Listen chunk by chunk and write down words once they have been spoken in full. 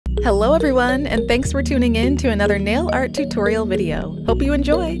Hello everyone, and thanks for tuning in to another nail art tutorial video. Hope you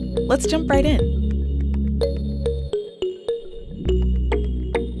enjoy. Let's jump right in.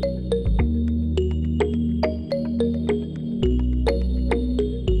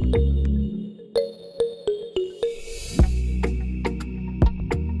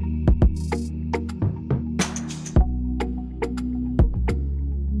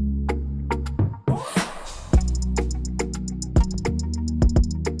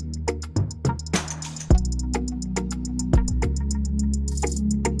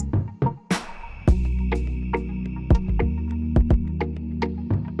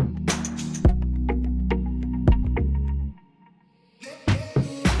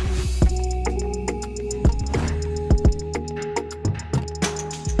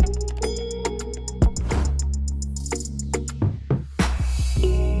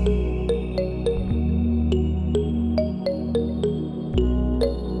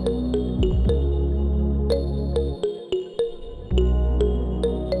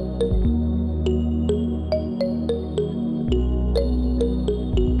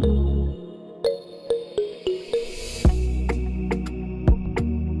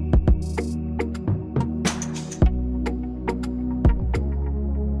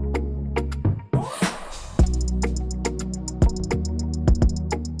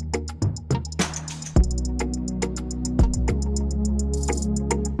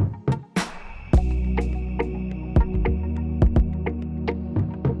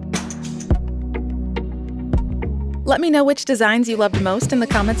 Let me know which designs you loved most in the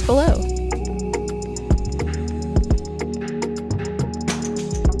comments below.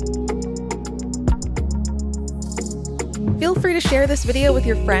 Feel free to share this video with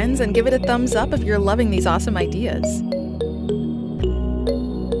your friends and give it a thumbs up if you're loving these awesome ideas.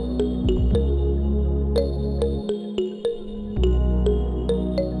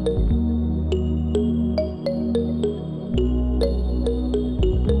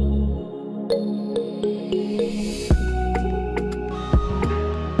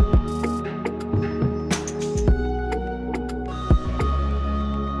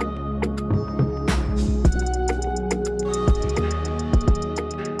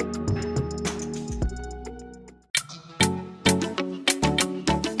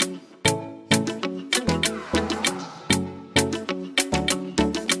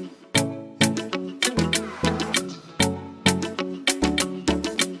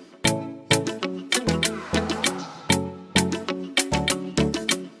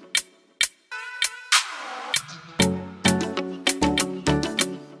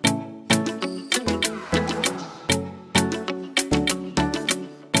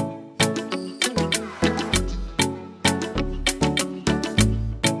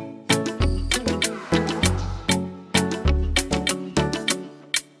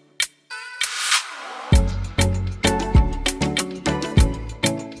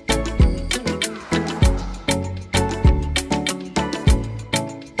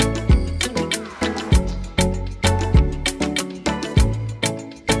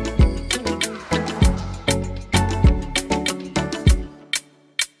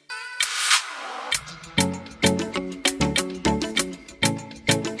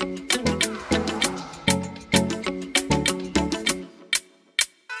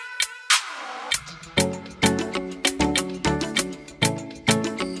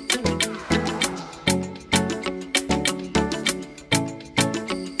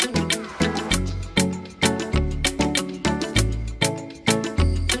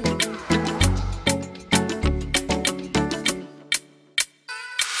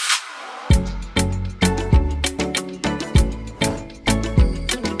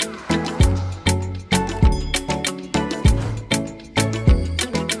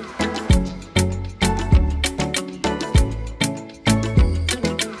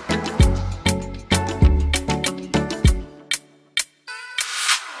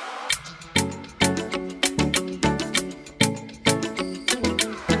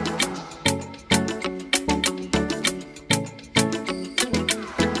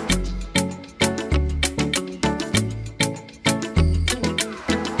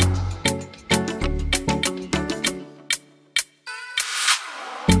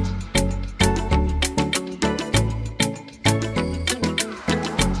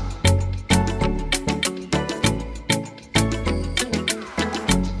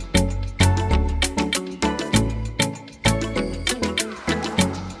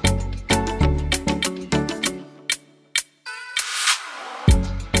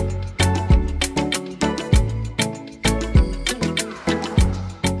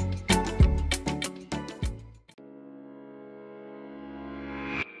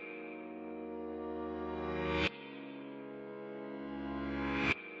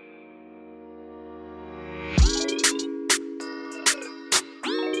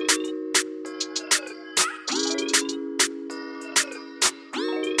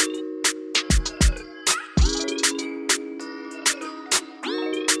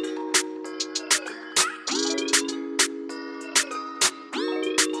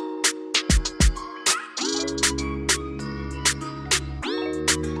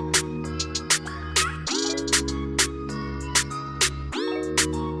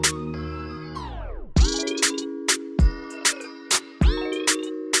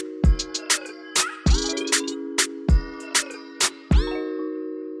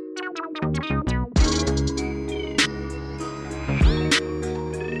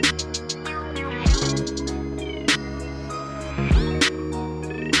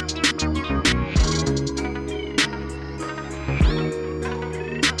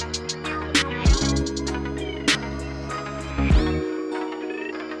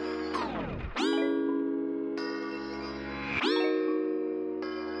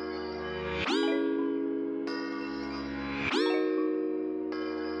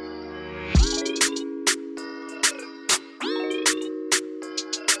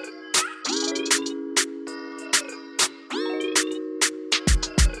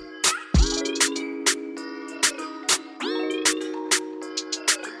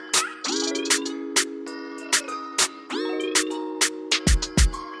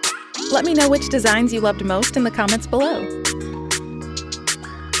 Let me know which designs you loved most in the comments below.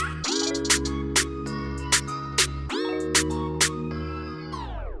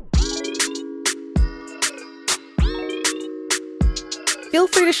 Feel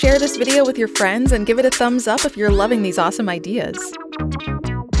free to share this video with your friends and give it a thumbs up if you're loving these awesome ideas.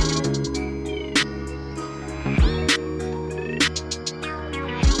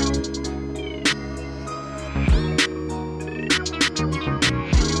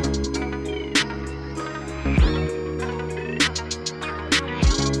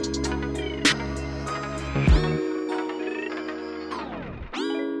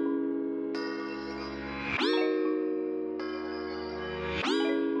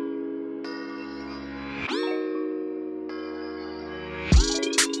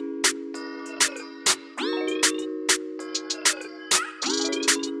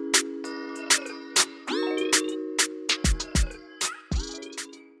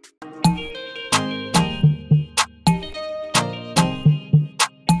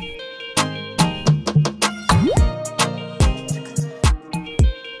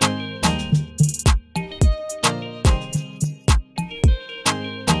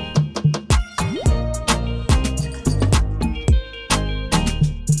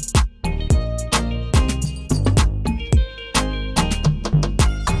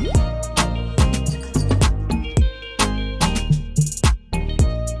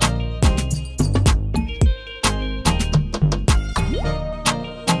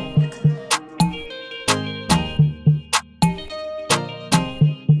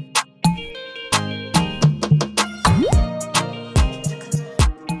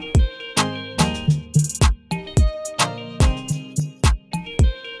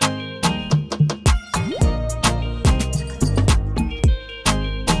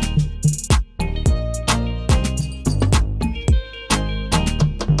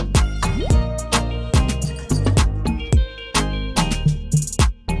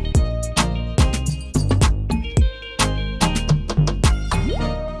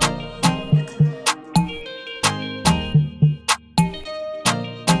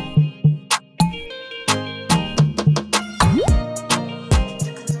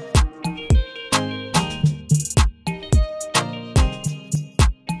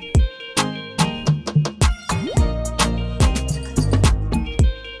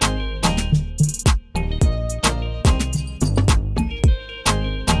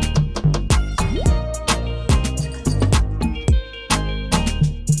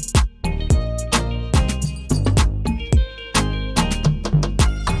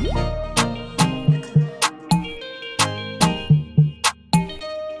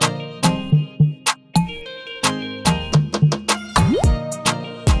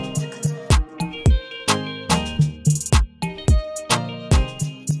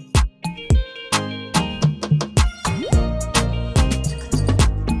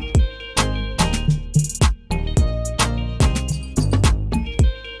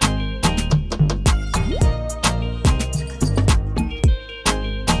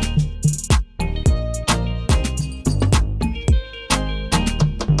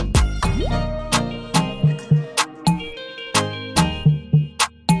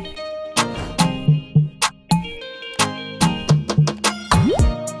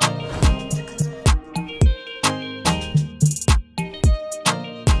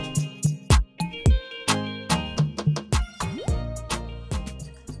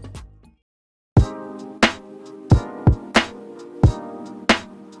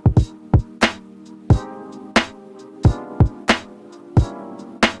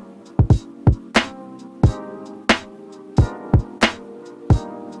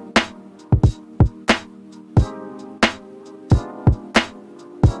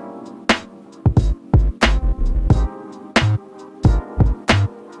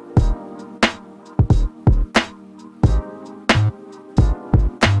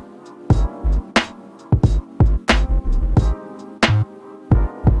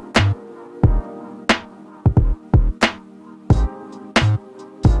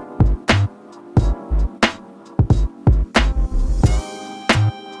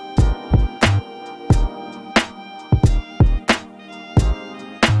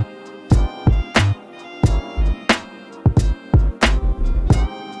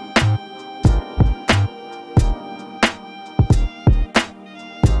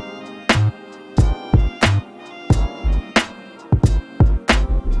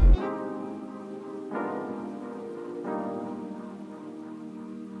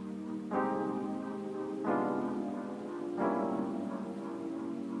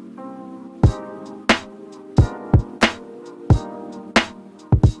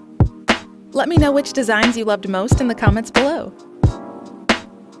 Let me know which designs you loved most in the comments below.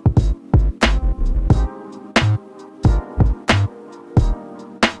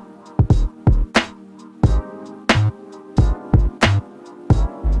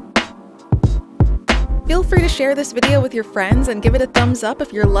 Feel free to share this video with your friends and give it a thumbs up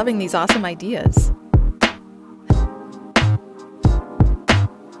if you're loving these awesome ideas.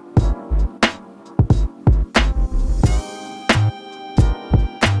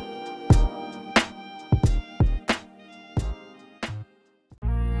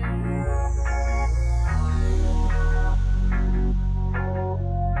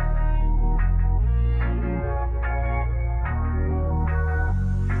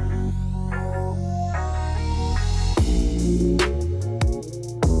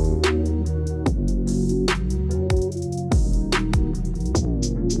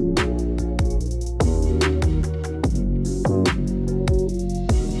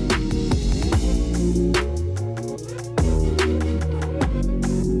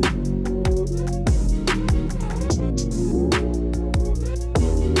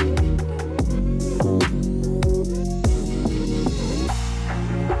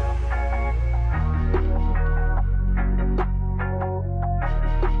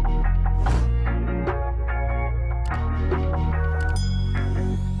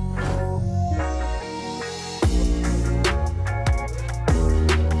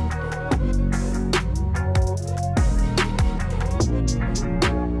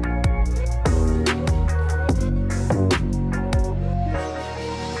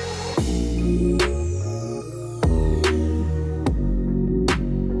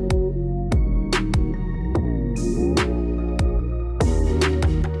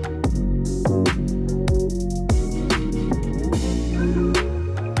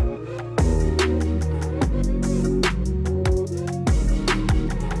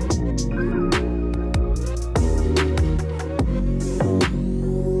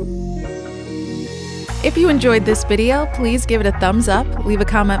 If you enjoyed this video, please give it a thumbs up, leave a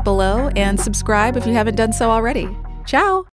comment below, and subscribe if you haven't done so already. Ciao!